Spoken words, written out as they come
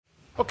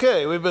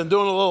Okay, we've been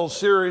doing a little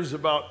series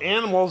about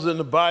animals in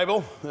the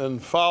Bible and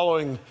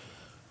following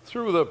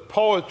through the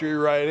poetry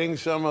writing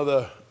some of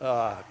the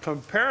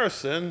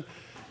comparison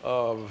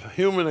of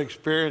human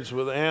experience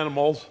with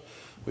animals.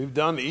 We've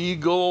done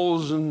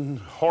eagles and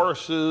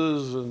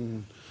horses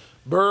and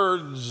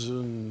birds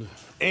and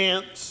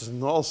ants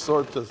and all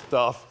sorts of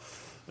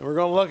stuff. And we're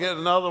going to look at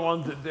another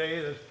one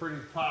today that's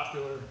pretty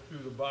popular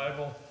through the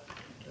Bible,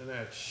 and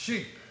that's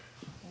sheep.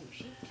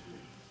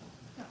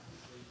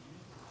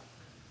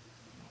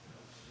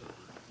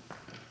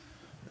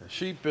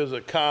 Sheep is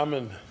a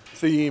common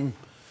theme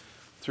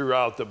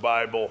throughout the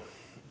Bible.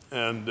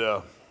 And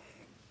we'll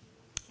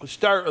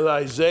start with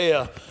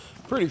Isaiah,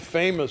 pretty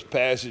famous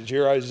passage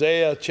here,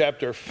 Isaiah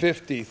chapter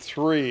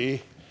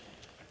 53.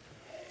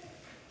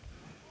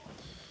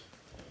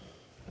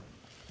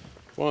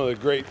 One of the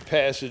great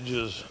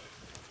passages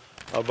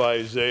of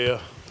Isaiah.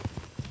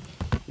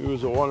 He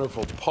was a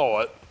wonderful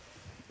poet.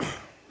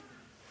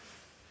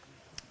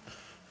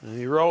 And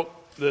he wrote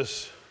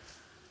this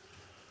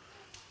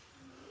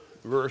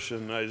verse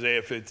in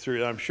Isaiah 53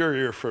 that I'm sure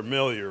you're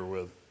familiar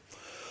with.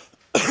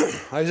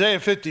 Isaiah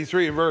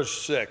 53 verse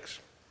 6.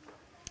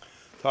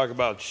 Talk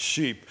about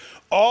sheep.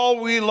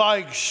 All we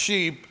like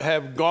sheep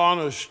have gone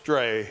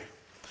astray.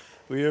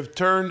 We have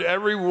turned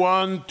every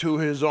one to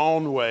his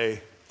own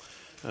way,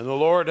 and the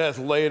Lord hath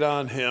laid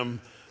on him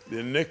the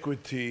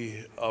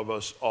iniquity of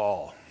us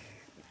all.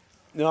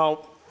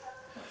 Now,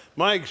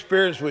 my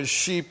experience with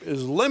sheep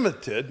is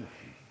limited,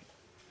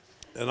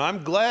 and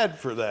I'm glad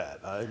for that.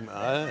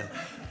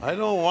 I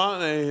don't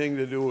want anything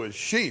to do with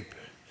sheep.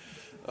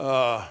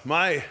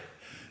 My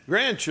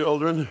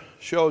grandchildren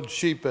showed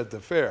sheep at the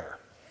fair.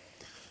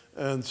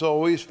 And so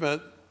we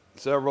spent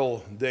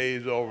several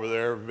days over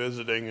there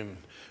visiting and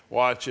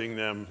watching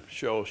them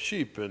show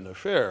sheep in the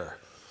fair.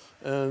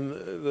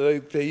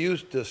 And they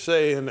used to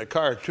say in the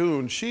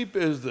cartoon, sheep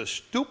is the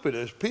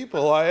stupidest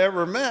people I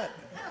ever met.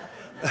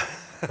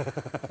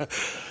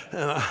 And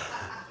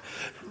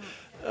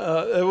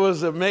it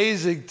was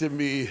amazing to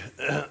me.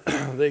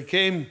 They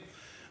came,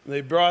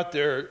 they brought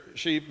their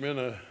sheep in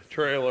a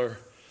trailer,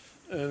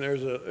 and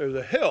there's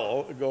a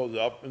hill that goes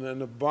up, and then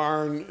the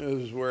barn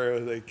is where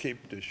they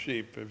keep the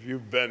sheep. If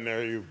you've been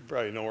there, you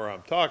probably know where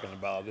I'm talking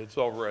about. It's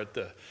over at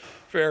the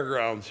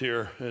fairgrounds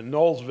here in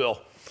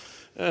Knowlesville.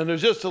 And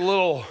there's just a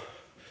little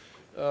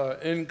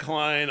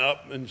incline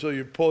up, and so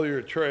you pull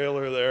your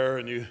trailer there,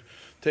 and you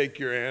take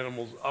your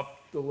animals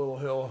up the little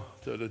hill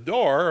to the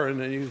door,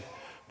 and then you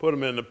put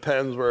them in the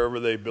pens wherever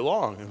they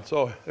belong. And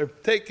so they're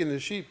taking the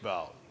sheep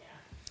out.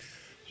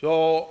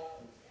 So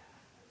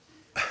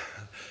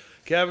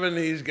Kevin,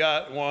 he's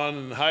got one,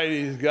 and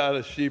Heidi's got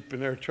a sheep,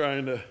 and they're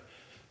trying to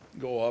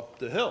go up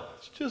the hill.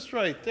 It's just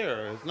right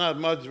there. It's not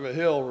much of a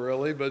hill,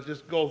 really, but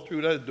just go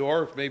through that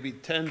door, maybe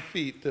 10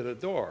 feet to the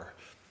door.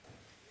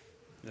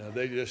 Now,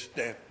 they just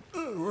stand,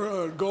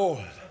 we're not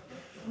going.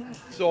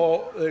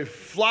 So they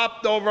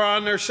flopped over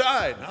on their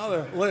side. Now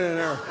they're laying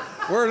there.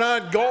 We're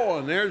not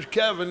going. There's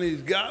Kevin.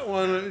 He's got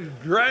one. He's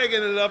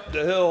dragging it up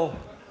the hill,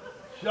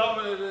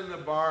 shoving it in the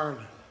barn.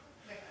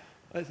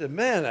 I said,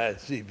 man,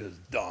 that sheep is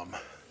dumb.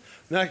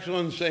 Next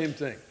one, same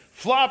thing.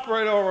 Flop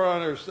right over on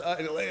their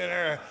side, laying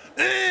there.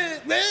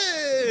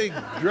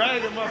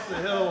 Drag him up the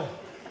hill,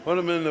 put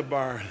him in the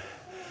barn.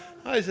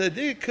 I said,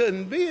 you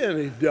couldn't be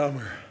any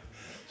dumber.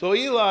 So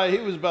Eli, he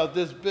was about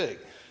this big,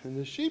 and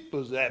the sheep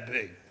was that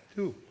big,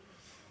 too.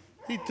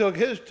 He took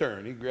his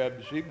turn. He grabbed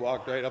the sheep,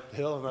 walked right up the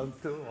hill, and then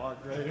two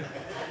walked right in.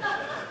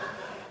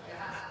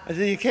 I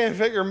said, you can't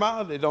figure them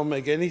out. They don't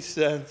make any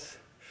sense.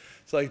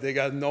 It's like they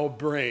got no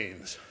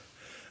brains.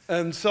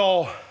 And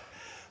so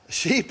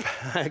sheep,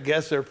 I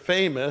guess, are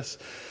famous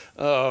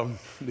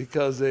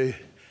because they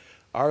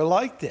are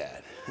like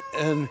that.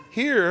 And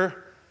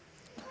here,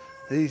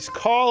 he's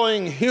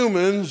calling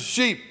humans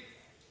sheep,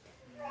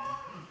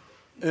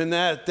 in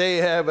that they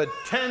have a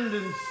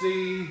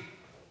tendency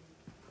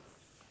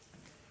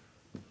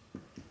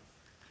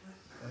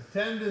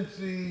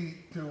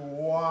to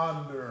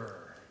wander.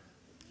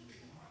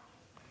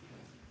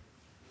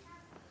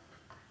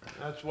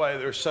 That's why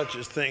there's such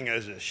a thing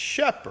as a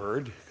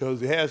shepherd,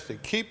 because he has to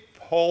keep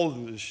hold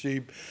of the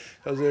sheep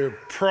because they're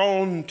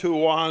prone to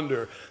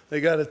wander.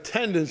 They got a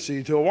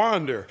tendency to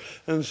wander.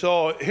 And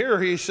so here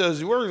he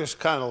says, we're just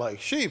kind of like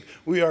sheep.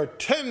 We have a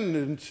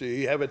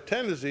tendency,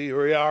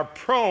 we are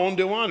prone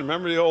to wander.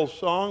 Remember the old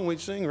song we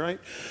sing, right?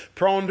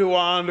 Prone to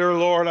wander,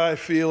 Lord, I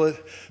feel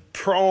it.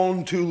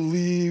 Prone to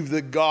leave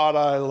the God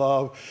I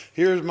love.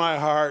 Here's my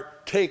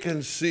heart, take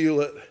and seal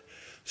it.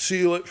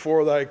 Seal it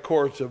for thy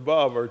courts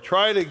above. Or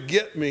try to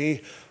get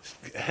me,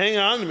 hang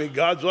on to me,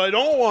 God, so I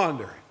don't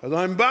wander. Because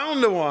I'm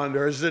bound to wander.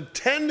 There's a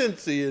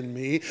tendency in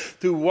me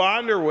to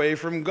wander away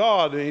from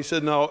God. And he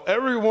said, now,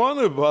 every one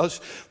of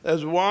us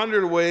has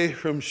wandered away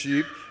from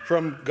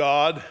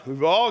God.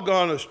 We've all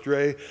gone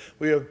astray.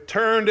 We have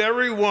turned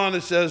every one,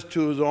 it says,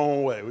 to his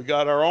own way. We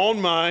got our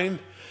own mind.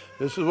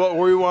 This is what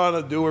we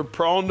want to do. We're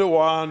prone to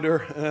wander.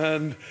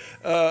 And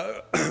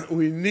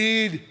we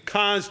need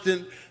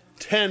constant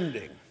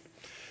tending.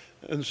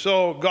 And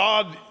so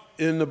God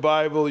in the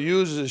Bible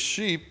uses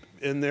sheep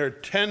in their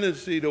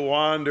tendency to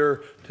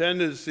wander,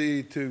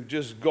 tendency to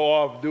just go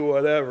off, do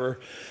whatever.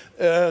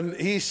 And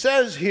he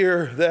says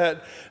here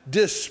that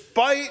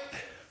despite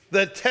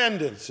the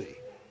tendency,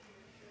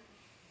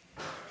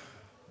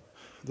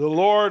 the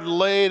Lord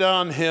laid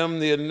on him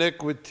the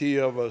iniquity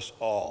of us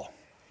all.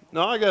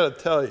 Now, I got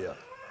to tell you,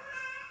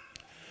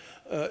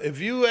 if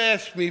you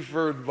ask me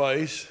for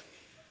advice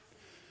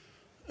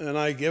and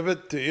I give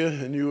it to you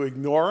and you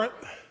ignore it,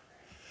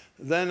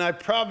 then I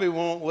probably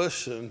won't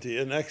listen to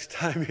you next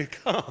time you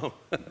come.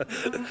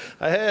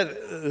 I had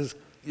this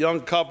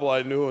young couple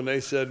I knew, and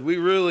they said, we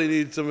really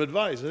need some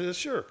advice. I said,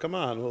 sure, come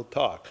on, we'll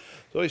talk.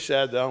 So we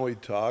sat down, we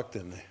talked,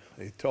 and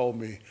they told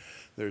me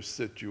their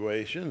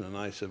situation, and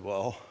I said,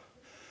 well,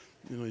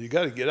 you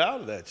got to get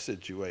out of that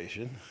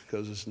situation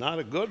because it's not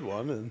a good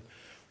one, and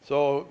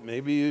so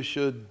maybe you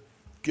should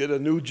get a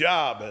new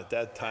job. At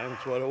that time,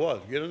 that's what it was,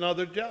 get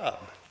another job.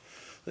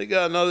 They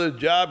got another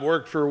job,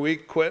 worked for a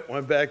week, quit,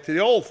 went back to the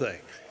old thing.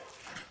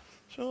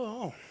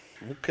 So,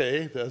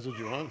 okay, that's what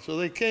you want. So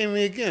they came to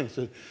me again,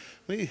 said,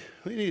 we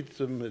need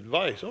some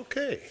advice.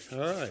 Okay, all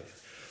right.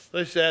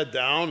 They sat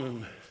down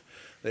and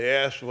they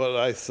asked what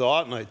I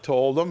thought, and I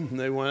told them, and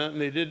they went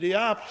and they did the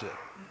opposite.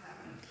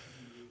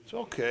 It's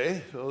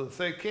okay. So if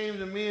they came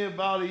to me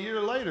about a year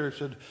later and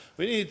said,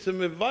 we need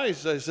some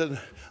advice, I said,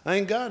 I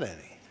ain't got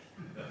any.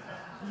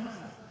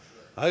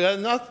 I got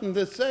nothing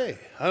to say.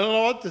 I don't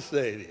know what to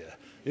say to you.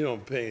 You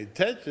don't pay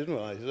attention.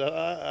 Well, I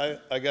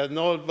said, I got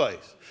no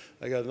advice.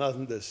 I got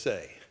nothing to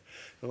say.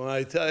 And when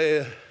I tell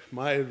you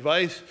my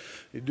advice,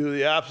 you do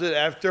the opposite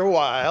after a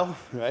while,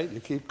 right?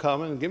 You keep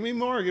coming, give me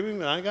more, give me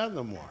more. I got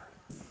no more.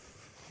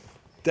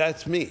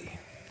 That's me.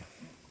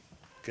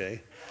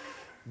 Okay?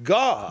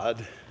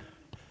 God,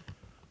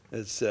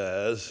 it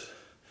says,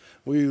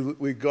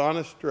 we've gone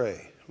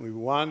astray. We've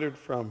wandered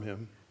from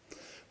him.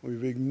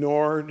 We've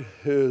ignored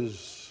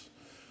his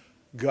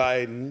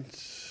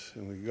guidance.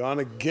 And we've gone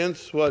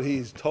against what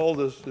he's told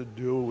us to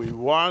do. We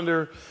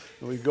wander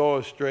and we go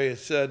astray. It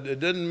said it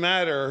didn't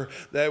matter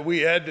that we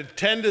had the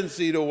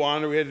tendency to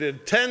wander. We had the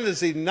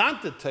tendency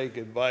not to take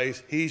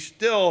advice. He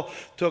still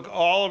took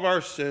all of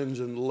our sins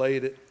and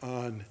laid it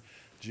on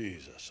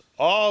Jesus.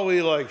 All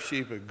we like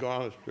sheep had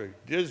gone astray.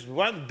 Just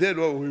went and did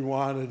what we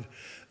wanted.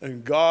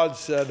 And God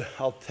said,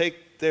 I'll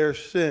take their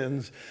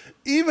sins,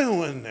 even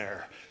when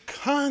they're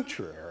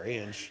contrary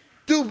and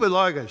stupid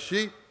like a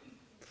sheep.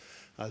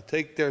 I'll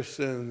take their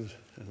sins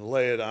and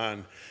lay it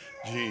on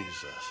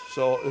Jesus.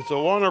 So it's a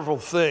wonderful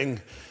thing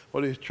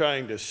what he's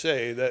trying to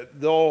say, that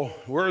though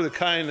we're the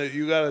kind that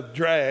you got to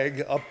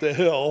drag up the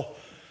hill,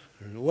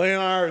 lay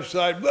on our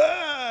side,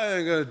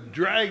 I'm going to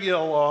drag you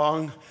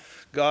along,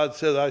 God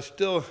says, I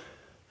still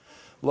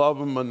love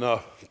him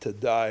enough to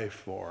die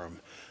for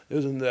him.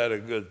 Isn't that a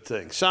good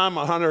thing? Psalm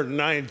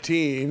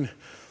 119,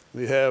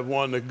 we have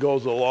one that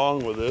goes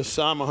along with this.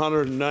 Psalm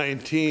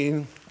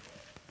 119.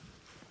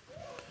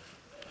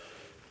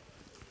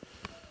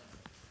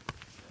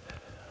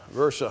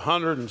 Verse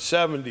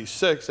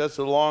 176, that's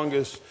the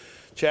longest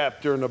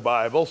chapter in the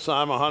Bible,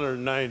 Psalm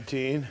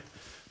 119.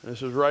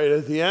 This is right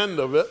at the end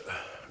of it.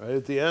 Right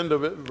at the end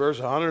of it, verse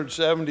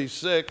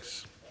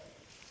 176,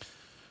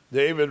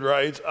 David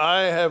writes, I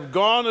have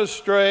gone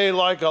astray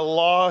like a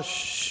lost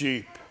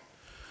sheep.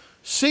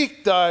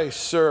 Seek thy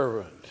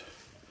servant.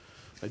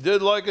 I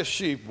did like a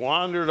sheep,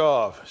 wandered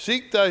off.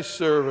 Seek thy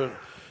servant,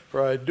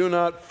 for I do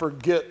not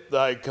forget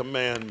thy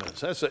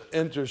commandments. That's an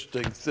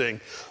interesting thing.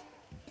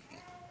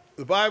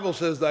 The Bible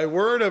says, thy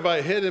word have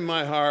I hid in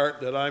my heart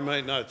that I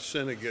might not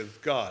sin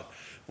against God.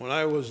 When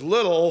I was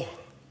little,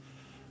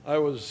 I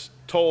was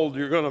told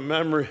you're going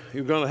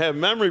to have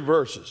memory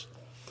verses.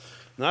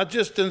 Not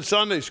just in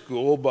Sunday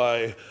school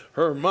by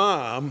her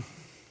mom,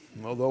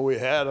 although we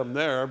had them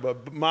there,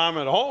 but mom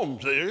at home,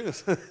 so you're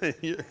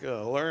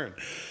going to learn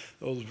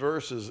those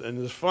verses.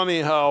 And it's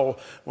funny how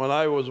when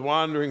I was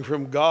wandering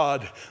from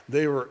God,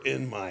 they were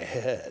in my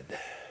head.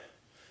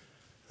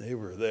 They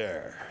were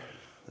there.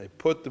 They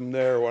put them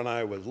there when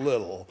I was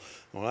little.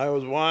 When I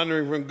was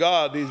wandering from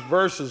God, these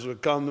verses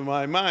would come to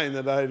my mind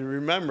that I'd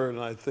remember,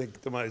 and I'd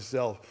think to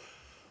myself,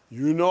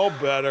 you know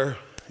better,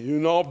 you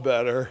know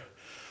better.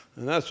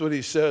 And that's what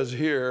he says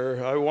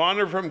here. I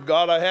wandered from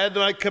God, I had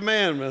my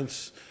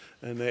commandments,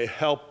 and they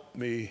helped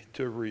me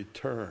to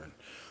return.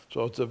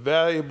 So it's a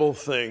valuable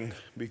thing,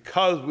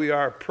 because we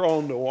are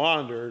prone to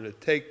wander, to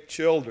take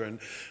children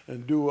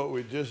and do what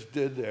we just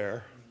did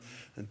there.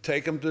 And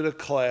take them to the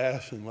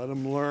class and let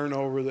them learn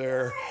over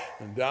there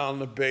and down in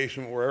the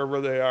basement, wherever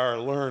they are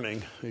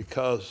learning,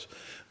 because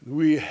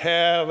we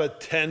have a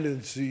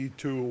tendency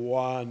to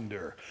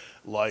wander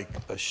like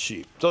a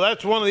sheep. So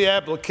that's one of the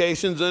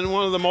applications, and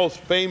one of the most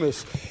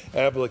famous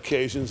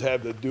applications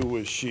have to do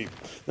with sheep.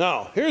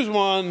 Now, here's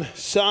one,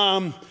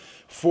 Psalm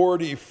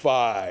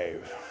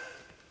 45.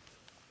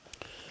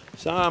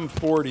 Psalm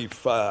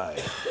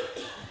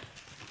 45.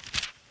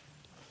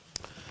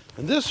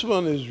 And this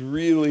one is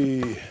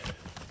really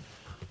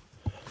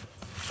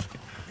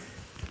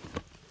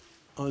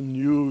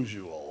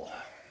unusual.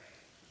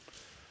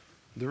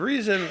 The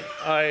reason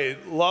I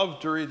love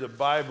to read the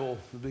Bible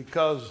is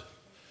because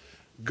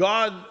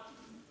God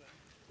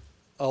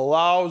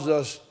allows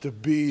us to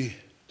be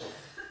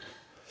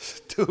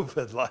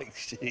stupid like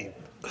sheep.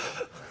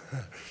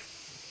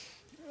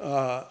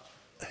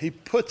 He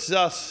puts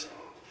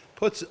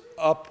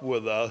up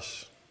with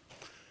us.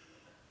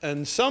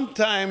 And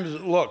sometimes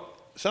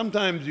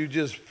you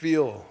just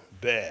feel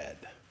bad.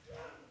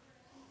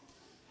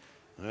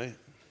 Right?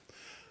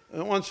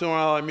 And once in a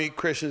while I meet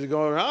Christians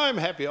going, I'm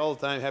happy all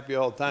the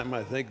time.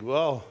 I think,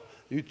 well,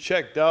 you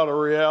checked out a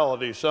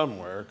reality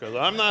somewhere, because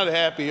I'm not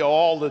happy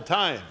all the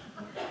time.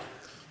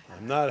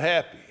 I'm not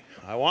happy.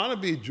 I want to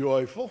be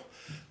joyful.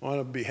 I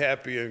want to be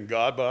happy in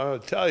God, but I'm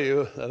going to tell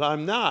you that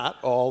I'm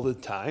not all the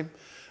time.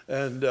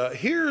 And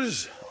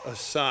here's a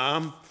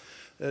psalm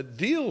that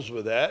deals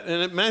with that,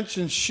 and it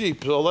mentions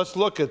sheep. So let's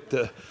look at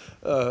the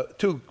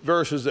two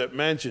verses that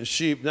mention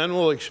sheep. Then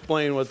we'll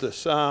explain what the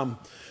psalm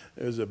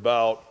is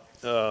about.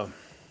 I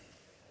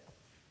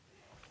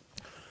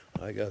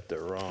got the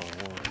wrong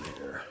one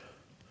here.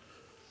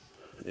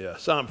 Yeah,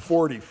 Psalm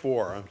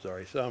 44.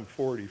 Psalm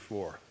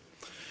 44.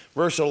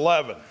 Verse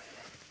 11.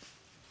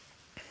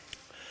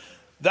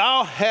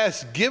 Thou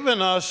hast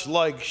given us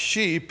like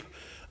sheep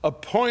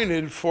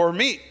appointed for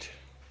meat,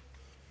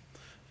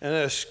 and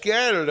hast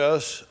scattered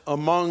us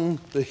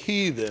among the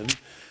heathen.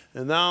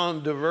 And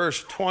down to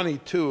verse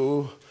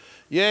 22.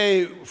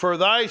 Yea, for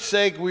thy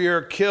sake we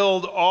are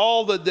killed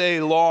all the day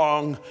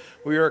long.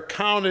 We are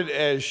counted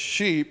as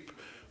sheep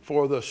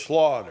for the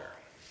slaughter.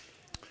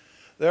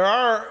 There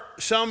are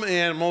some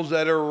animals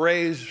that are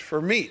raised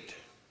for meat.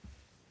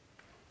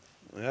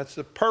 That's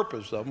the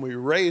purpose of them. We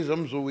raise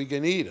them so we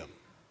can eat them.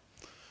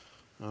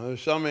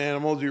 There's some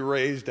animals you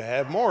raise to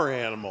have more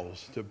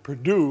animals, to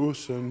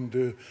produce and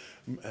to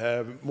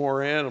have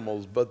more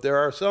animals. But there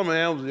are some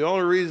animals, the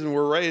only reason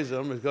we're raising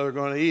them is because we're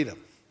going to eat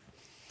them.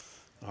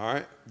 All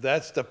right?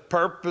 That's the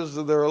purpose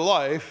of their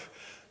life.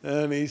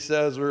 And he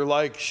says we're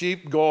like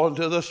sheep going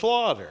to the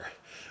slaughter.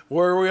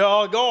 Where are we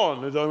all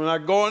going? We're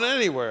not going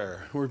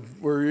anywhere.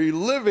 We're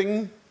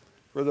living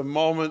for the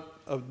moment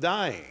of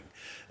dying.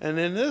 And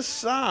in this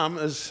psalm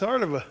is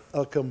sort of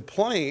a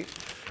complaint.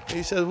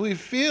 He says we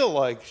feel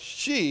like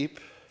sheep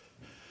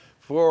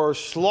for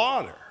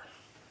slaughter.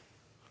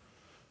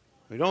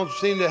 We don't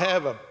seem to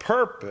have a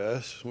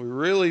purpose. We're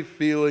really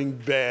feeling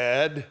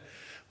bad.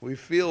 We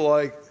feel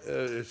like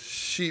it's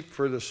sheep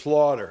for the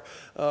slaughter.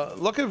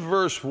 Look at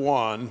verse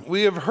 1.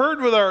 We have heard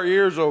with our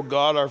ears, O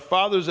God, our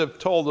fathers have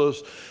told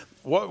us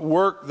what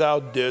work thou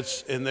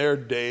didst in their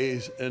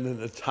days and in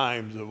the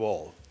times of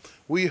old.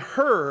 We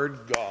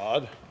heard,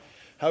 God,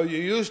 how you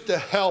used to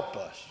help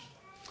us.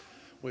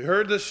 We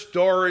heard the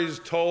stories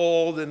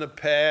told in the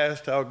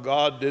past, how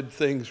God did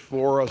things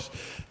for us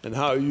and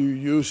how you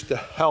used to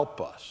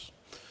help us.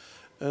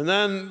 And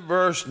then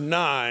verse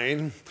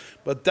 9,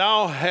 but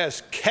thou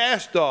hast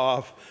cast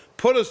off,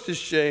 put us to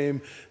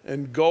shame,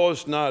 and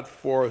goest not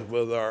forth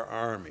with our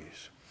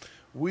armies.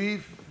 We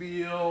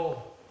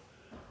feel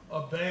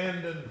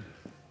abandoned.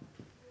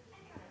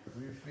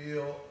 We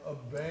feel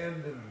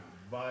abandoned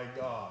by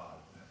God.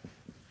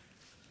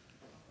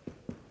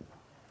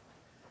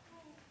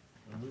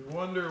 And we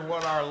wonder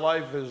what our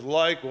life is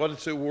like,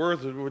 what's it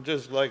worth? We're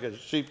just like a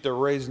sheep they're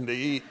raising to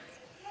eat.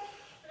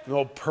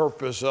 No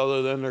purpose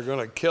other than they're going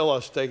to kill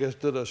us, take us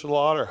to the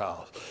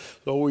slaughterhouse.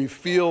 So we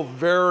feel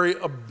very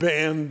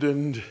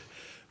abandoned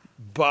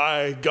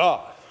by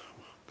God.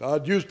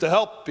 God used to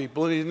help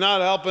people, and he's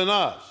not helping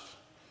us.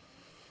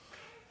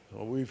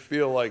 So we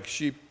feel like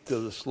sheep to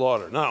the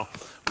slaughter. Now,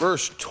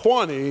 verse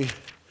 20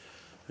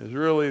 is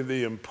really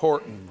the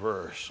important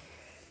verse.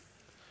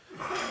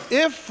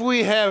 If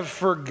we have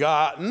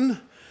forgotten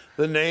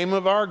the name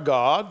of our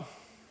God,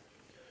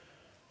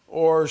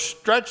 or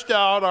stretched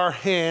out our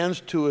hands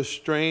to a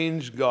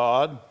strange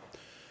God,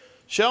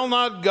 shall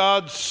not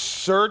God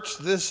search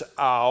this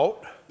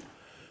out?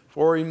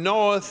 For he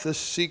knoweth the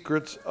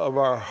secrets of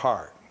our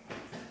heart.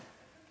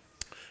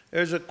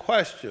 There's a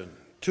question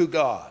to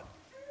God.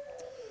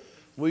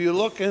 Will you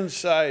look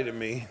inside of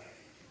me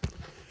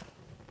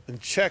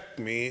and check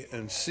me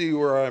and see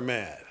where I'm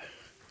at?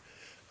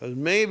 Because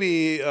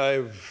maybe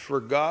I've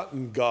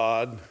forgotten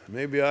God.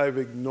 Maybe I've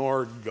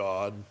ignored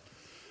God.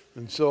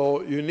 And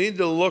so you need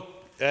to look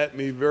at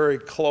me very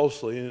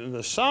closely. And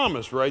the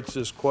psalmist writes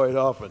this quite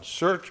often.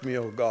 Search me,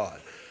 O God.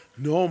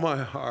 Know my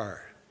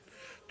heart.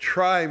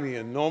 Try me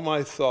and know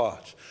my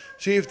thoughts.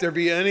 See if there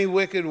be any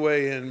wicked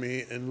way in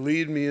me, and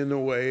lead me in the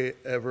way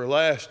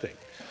everlasting.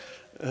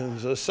 And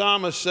the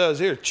psalmist says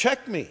here,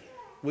 check me.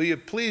 Will you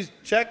please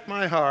check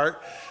my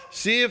heart?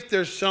 See if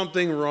there's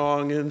something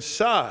wrong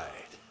inside.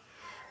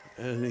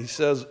 And he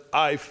says,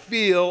 I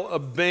feel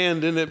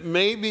abandoned. It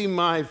may be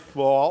my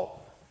fault.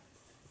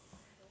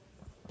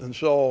 And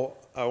so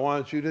I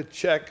want you to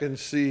check and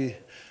see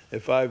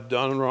if I've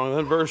done wrong.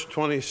 Then verse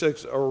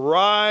 26,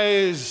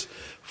 arise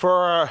for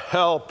our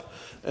help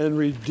and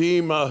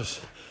redeem us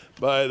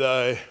by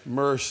thy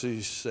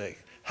mercy's sake.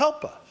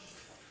 Help us.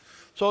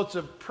 So it's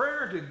a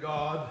prayer to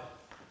God.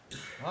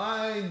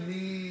 I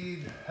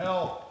need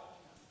help.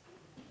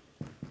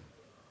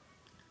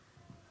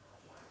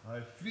 I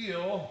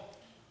feel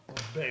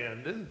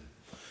abandoned.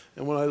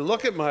 And when I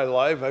look at my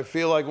life, I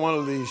feel like one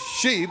of these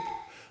sheep.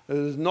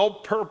 There's no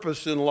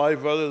purpose in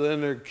life other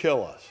than to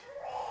kill us.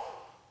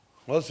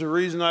 What's the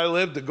reason I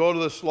live? To go to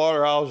the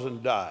slaughterhouse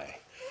and die.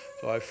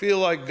 So I feel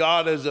like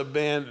God has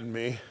abandoned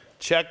me.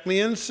 Check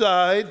me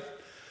inside.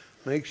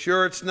 Make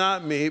sure it's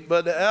not me,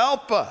 but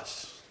help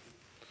us.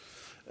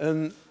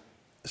 And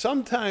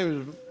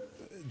sometimes,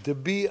 to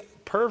be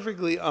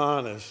perfectly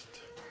honest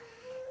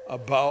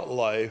about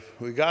life,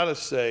 we got to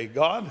say,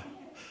 God,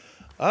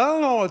 I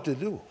don't know what to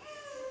do.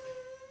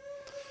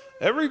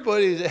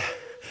 This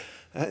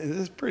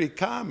is pretty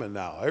common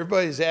now.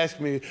 Everybody's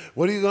asking me,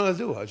 what are you going to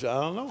do? I said,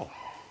 I don't know.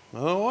 I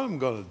don't know what I'm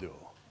going to do.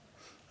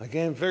 I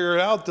can't figure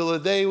it out till the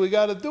day we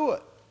got to do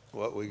it,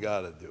 what we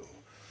got to do.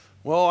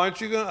 Well, aren't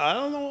you going to? I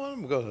don't know what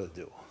I'm going to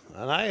do.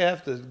 And I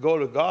have to go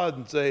to God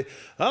and say,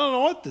 I don't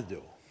know what to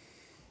do.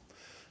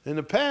 In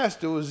the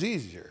past, it was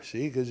easier,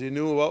 see, because you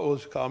knew what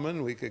was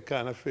coming. We could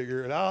kind of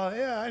figure it out.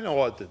 Yeah, I know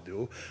what to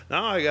do.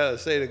 Now I got to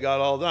say to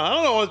God all the time, I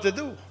don't know what to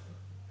do.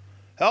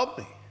 Help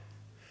me.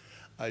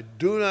 I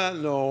do not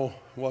know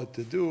what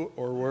to do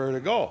or where to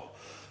go.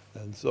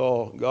 And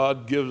so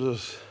God gives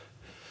us,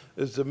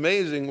 it's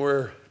amazing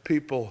where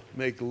people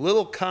make a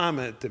little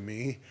comment to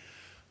me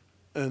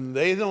and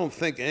they don't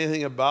think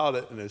anything about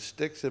it and it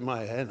sticks in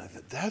my head. And I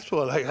think, that's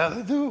what I got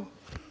to do.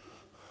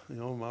 You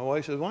know, my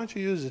wife says, why don't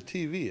you use the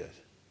TV? I said,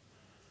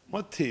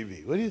 what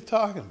TV? What are you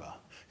talking about?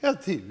 Yeah,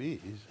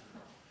 TVs.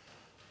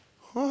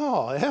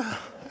 Oh, yeah,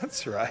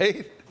 that's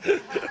right.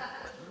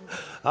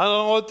 I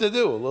don't know what to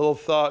do. A little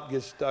thought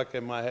gets stuck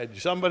in my head.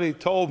 Somebody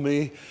told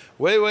me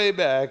way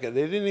back, and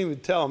they didn't even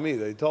tell me,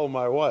 they told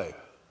my wife.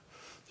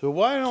 So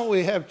why don't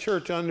we have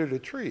church under the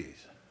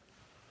trees?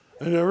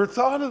 I never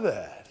thought of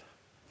that,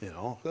 you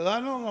know, because I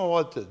don't know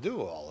what to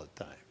do all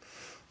the time.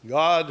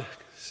 God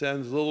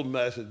sends little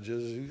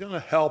messages. He's going to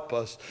help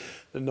us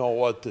to know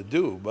what to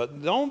do.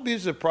 But don't be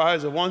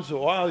surprised if once in a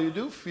while you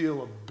do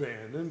feel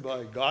abandoned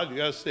by God. You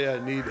got to say,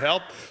 I need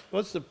help.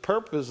 What's the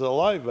purpose of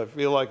life? I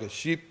feel like a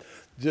sheep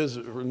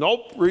just for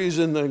no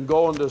reason than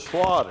going to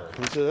slaughter.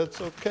 He said, that's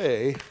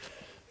okay.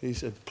 He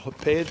said,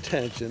 pay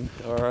attention,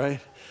 all right?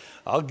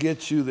 I'll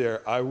get you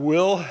there. I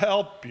will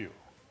help you.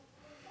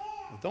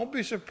 But don't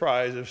be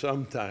surprised if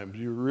sometimes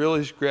you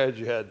really scratch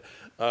your head,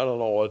 I don't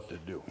know what to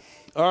do.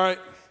 All right.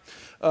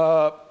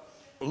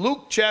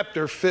 Luke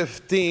chapter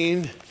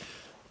 15,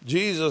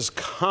 Jesus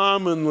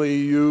commonly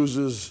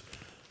uses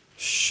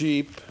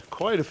sheep.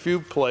 Quite a few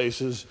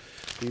places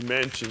he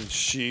mentions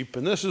sheep.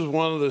 And this is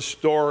one of the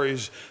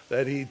stories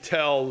that he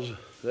tells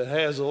that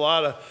has a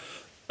lot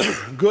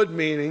of good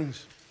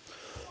meanings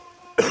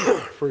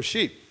for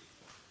sheep.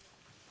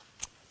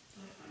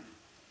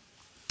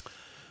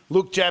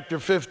 Luke chapter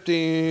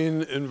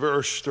 15 and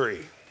verse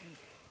 3.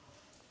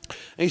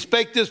 And he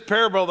spake this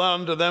parable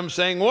unto them,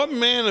 saying, what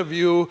man of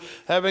you,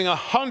 having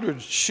 100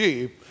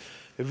 sheep,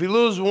 if he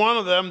lose one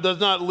of them,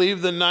 does not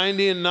leave the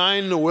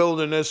 99 in the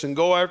wilderness and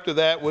go after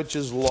that which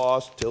is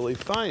lost till he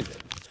find it?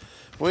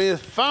 When he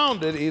hath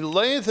found it, he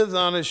layeth it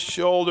on his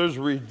shoulders,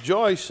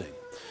 rejoicing.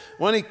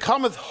 When he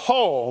cometh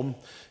home,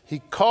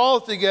 he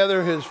calleth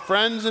together his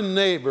friends and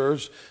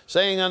neighbors,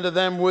 saying unto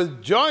them,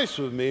 rejoice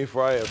with me,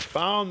 for I have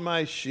found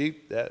my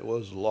sheep that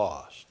was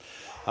lost.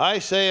 I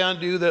say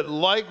unto you that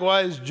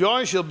likewise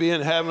joy shall be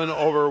in heaven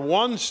over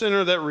one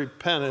sinner that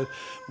repenteth,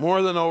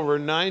 more than over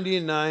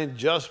 99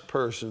 just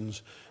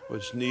persons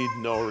which need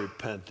no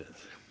repentance.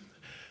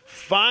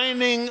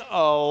 Finding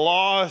a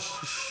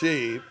lost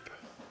sheep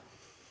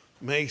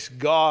makes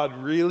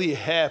God really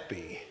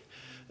happy.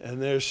 And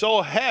they're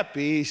so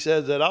happy, he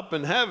says, that up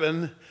in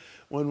heaven,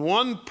 when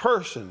one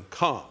person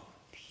comes,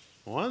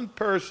 one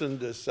person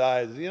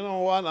decides, you know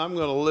what, I'm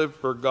going to live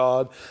for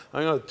God.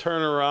 I'm going to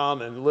turn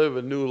around and live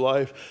a new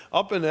life.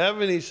 Up in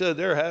heaven, he said,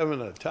 they're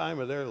having a time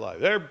of their life.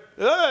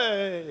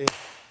 Hey,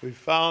 we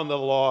found a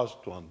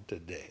lost one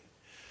today.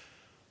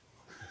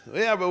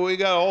 Yeah, but we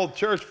got a whole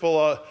church full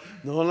of,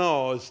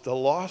 no, it's the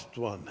lost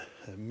one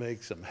that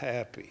makes them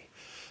happy.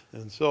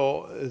 And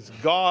so it's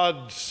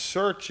God's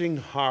searching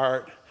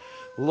heart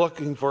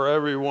looking for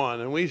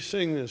everyone. And we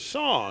sing this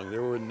song,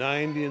 there were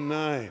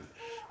 99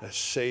 that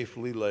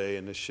safely lay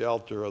in the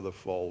shelter of the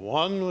fold.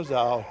 One was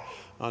out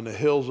on the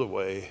hills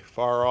away,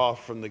 far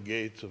off from the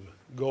gates of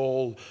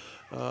gold.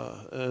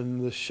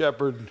 And the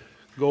shepherd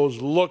goes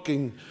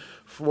looking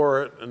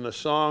for it. And the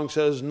song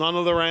says, none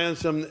of the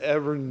ransomed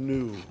ever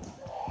knew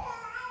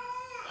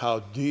how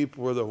deep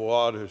were the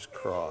waters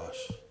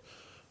crossed,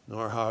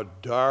 nor how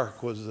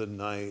dark was the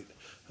night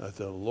that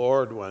the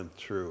Lord went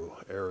through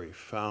ere he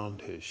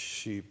found his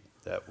sheep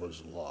that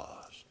was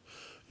lost.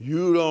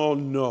 You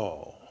don't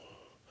know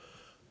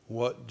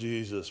what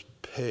Jesus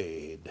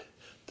paid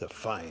to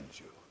find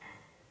you.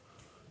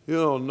 You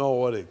don't know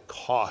what it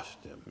cost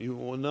him.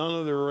 None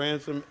of the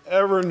ransom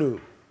ever knew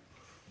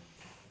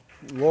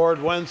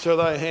Lord, whence are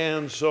thy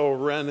hands so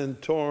rent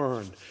and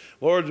torn?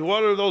 Lord,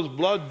 what are those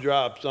blood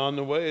drops on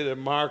the way that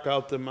mark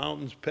out the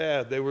mountain's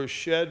path? They were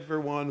shed for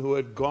one who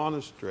had gone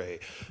astray,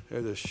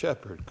 ere the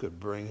shepherd could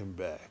bring him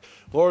back.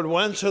 Lord,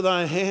 whence are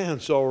thy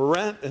hands so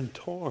rent and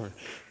torn?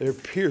 They're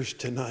pierced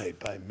tonight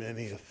by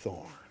many a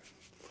thorn.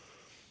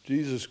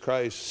 Jesus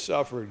Christ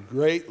suffered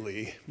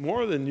greatly,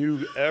 more than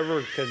you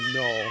ever can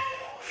know,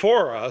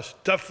 for us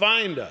to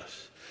find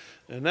us.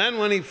 And then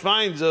when he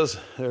finds us,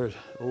 there's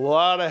a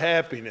lot of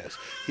happiness.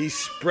 He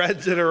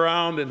spreads it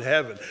around in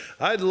heaven.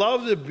 I'd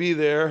love to be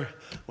there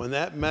when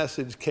that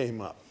message came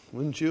up,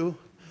 wouldn't you?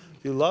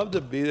 You'd love to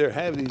be there,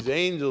 have these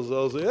angels,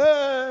 they'll say,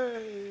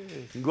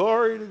 hey,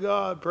 glory to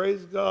God,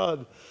 praise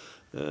God.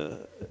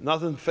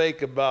 Nothing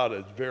fake about it,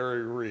 it's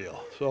very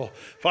real. So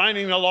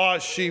finding the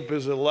lost sheep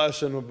is a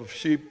lesson of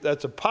sheep.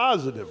 That's a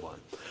positive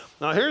one.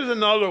 Now here's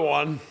another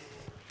one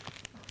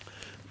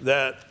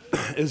that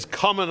is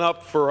coming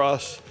up for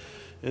us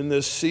in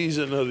this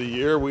season of the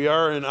year. We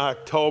are in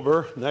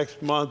October.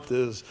 Next month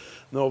is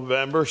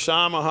November.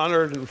 Psalm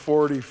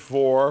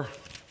 144.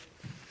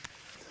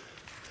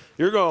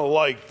 You're going to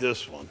like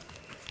this one.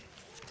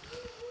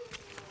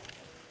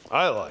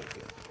 I like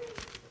it.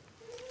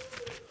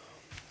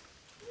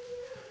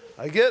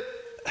 I get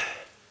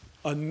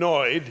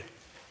annoyed.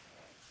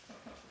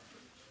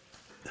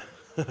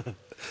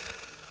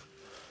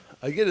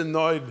 I get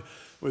annoyed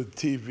with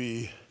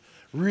TV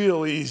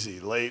real easy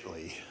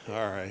lately.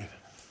 All right.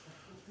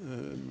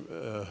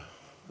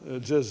 It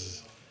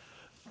just,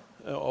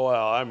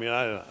 well, I mean,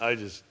 I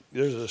just,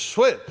 there's a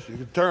switch. You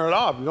can turn it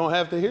off. You don't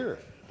have to hear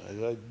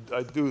it.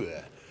 I do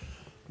that.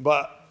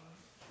 But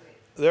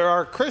there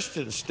are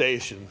Christian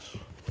stations,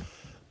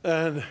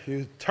 and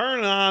you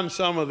turn on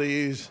some of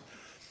these,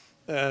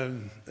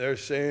 and they're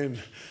saying,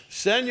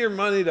 send your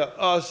money to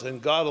us,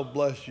 and God will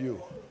bless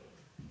you.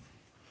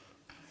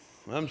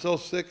 I'm so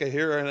sick of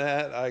hearing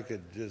that, I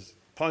could just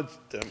punch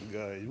them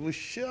guys. Well,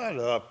 shut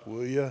up,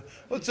 will you?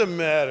 What's the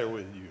matter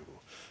with you?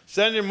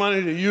 Send your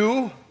money to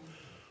you?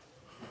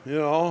 You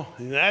know,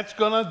 and that's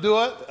going to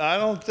do it? I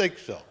don't think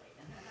so.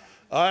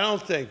 I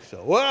don't think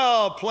so.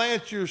 Well,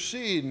 plant your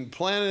seed and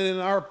plant it in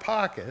our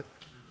pocket,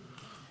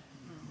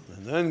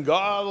 and then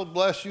God will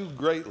bless you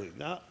greatly.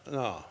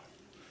 No.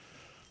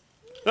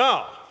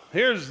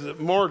 Here's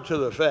more to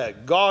the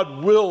fact.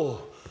 God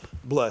will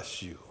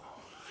bless you.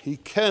 He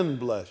can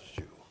bless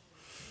you.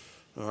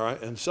 All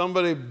right, and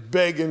somebody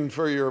begging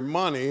for your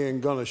money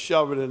and going to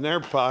shove it in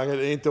their pocket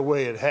ain't the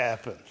way it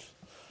happens.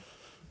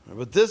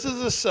 But this is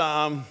a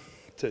psalm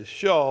to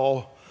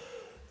show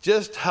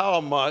just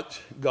how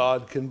much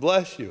God can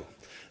bless you.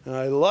 And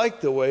I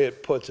like the way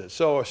it puts it.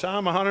 So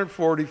Psalm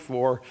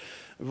 144,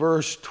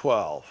 verse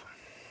 12.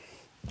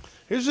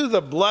 These are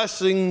the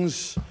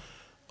blessings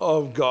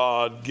of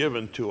God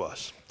given to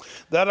us.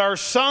 That our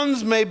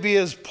sons may be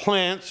as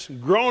plants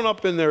grown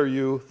up in their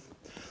youth,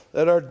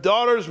 that our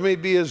daughters may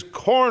be as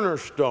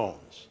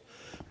cornerstones,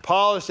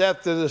 polished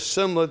after the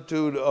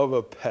similitude of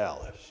a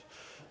palace.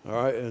 All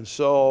right, and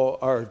so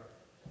our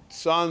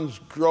sons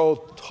grow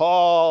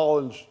tall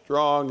and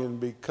strong and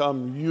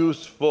become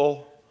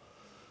useful,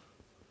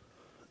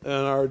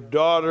 and our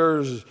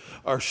daughters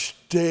are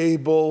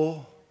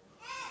stable.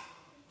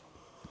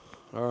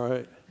 All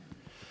right,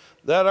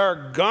 that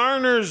our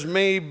garners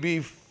may be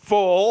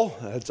full,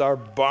 that's our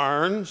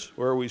barns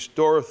where we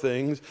store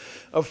things,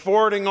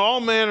 affording all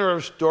manner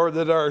of store,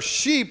 that our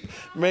sheep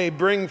may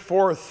bring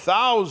forth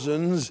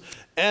thousands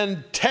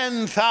and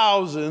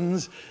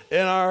 10,000s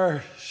in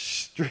our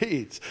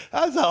streets.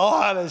 That's a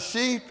lot of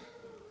sheep.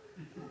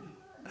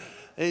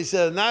 And he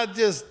said, not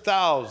just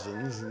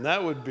thousands, and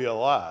that would be a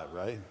lot,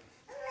 right?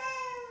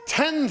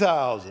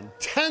 10,000,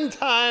 10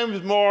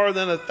 times more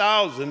than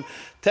 1,000,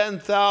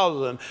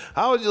 10,000.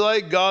 How would you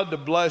like God to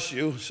bless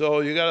you?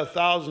 So you got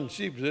 1,000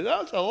 sheep. He said,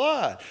 that's a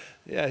lot.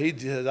 Yeah, he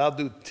said, I'll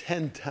do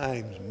 10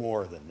 times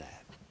more than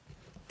that.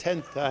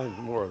 10 times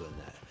more than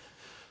that.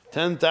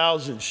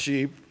 10,000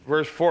 sheep.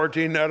 Verse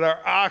 14, that our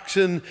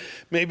oxen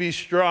may be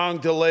strong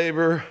to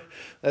labor,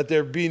 that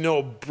there be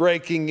no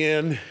breaking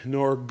in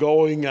nor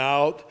going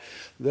out,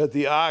 that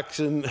the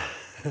oxen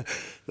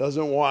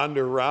doesn't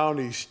wander around,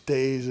 he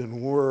stays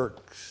and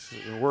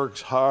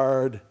works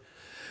hard,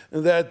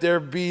 and that there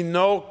be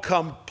no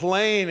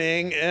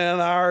complaining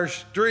in our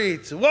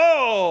streets.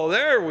 Whoa,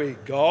 there we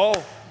go.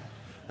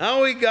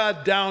 Now we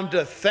got down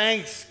to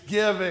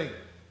Thanksgiving.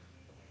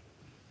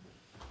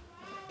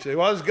 Say,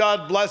 what does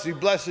God bless? He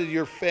blesses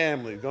your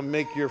family. He's going to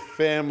make your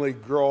family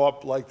grow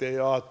up like they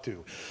ought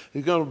to.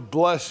 He's going to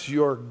bless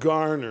your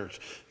garners.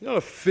 He's going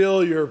to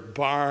fill your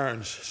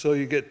barns so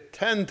you get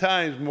 10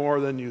 times more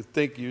than you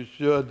think you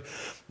should.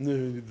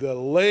 The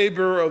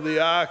labor of the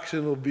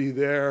oxen will be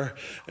there.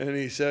 And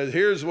he says,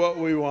 here's what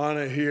we want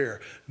to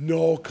hear.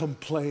 No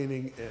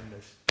complaining in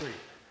the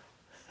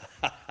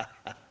street.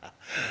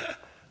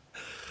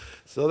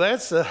 So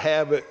that's the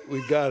habit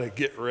we got to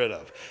get rid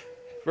of.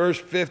 Verse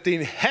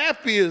 15,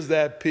 happy is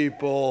that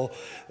people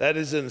that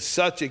is in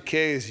such a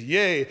case.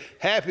 Yea,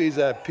 happy is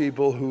that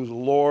people whose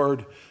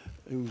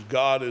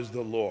God is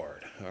the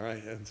Lord. All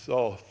right, and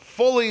so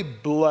fully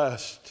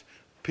blessed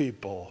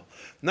people,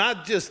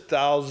 not just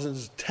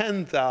thousands,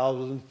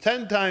 10,000,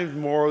 10 times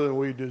more than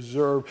we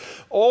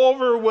deserve.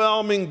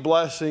 Overwhelming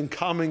blessing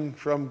coming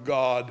from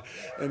God.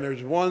 And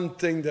there's one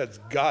thing that's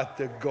got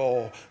to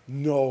go: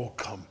 no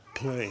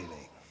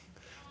complaining.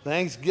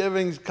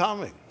 Thanksgiving's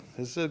coming.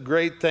 This is a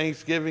great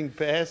Thanksgiving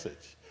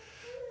passage.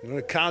 You're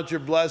going to count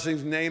your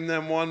blessings, name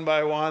them one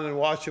by one, and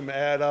watch them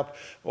add up.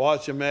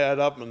 Watch them add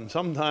up. And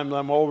sometimes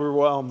I'm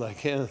overwhelmed. I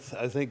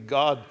think,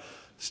 God,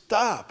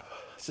 stop.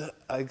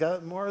 I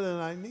got more than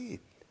I need.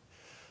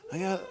 I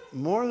got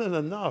more than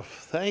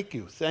enough. Thank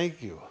you.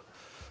 Thank you.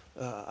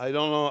 I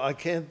don't know. I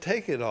can't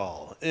take it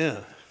all in.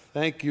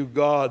 Thank you,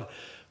 God,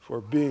 for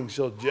being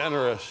so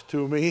generous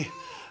to me.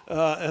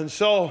 And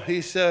so he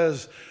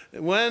says,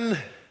 when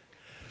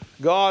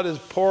God is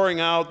pouring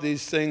out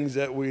these things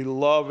that we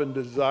love and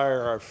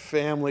desire, our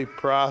family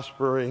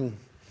prospering,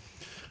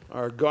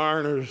 our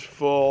garners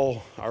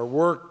full, our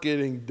work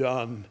getting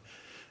done,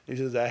 he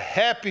says, a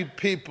happy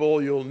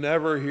people you'll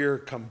never hear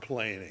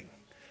complaining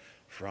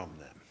from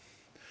them.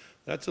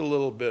 That's a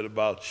little bit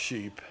about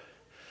sheep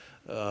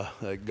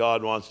that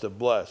God wants to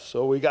bless.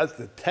 So we got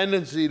the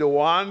tendency to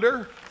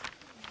wander.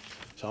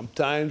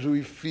 Sometimes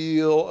we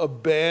feel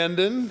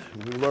abandoned.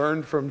 We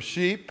learn from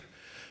sheep.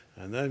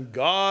 And then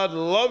God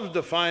loves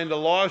to find a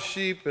lost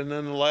sheep. And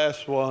then the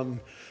last one,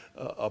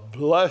 a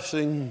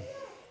blessing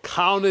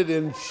counted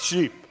in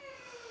sheep.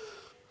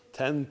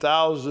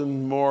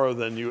 10,000 more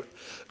than you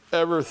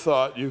ever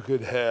thought you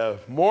could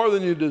have, more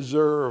than you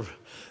deserve,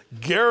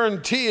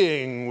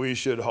 guaranteeing, we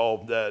should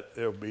hope, that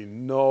there'll be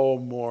no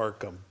more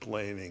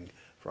complaining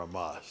from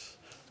us.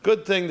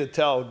 Good thing to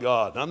tell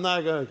God. I'm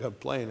not going to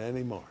complain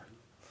anymore.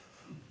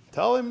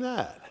 Tell him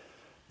that.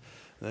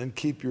 And then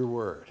keep your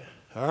word.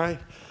 All right?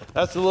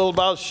 That's a little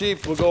about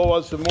sheep. We'll go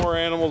on some more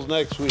animals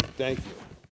next week. Thank you.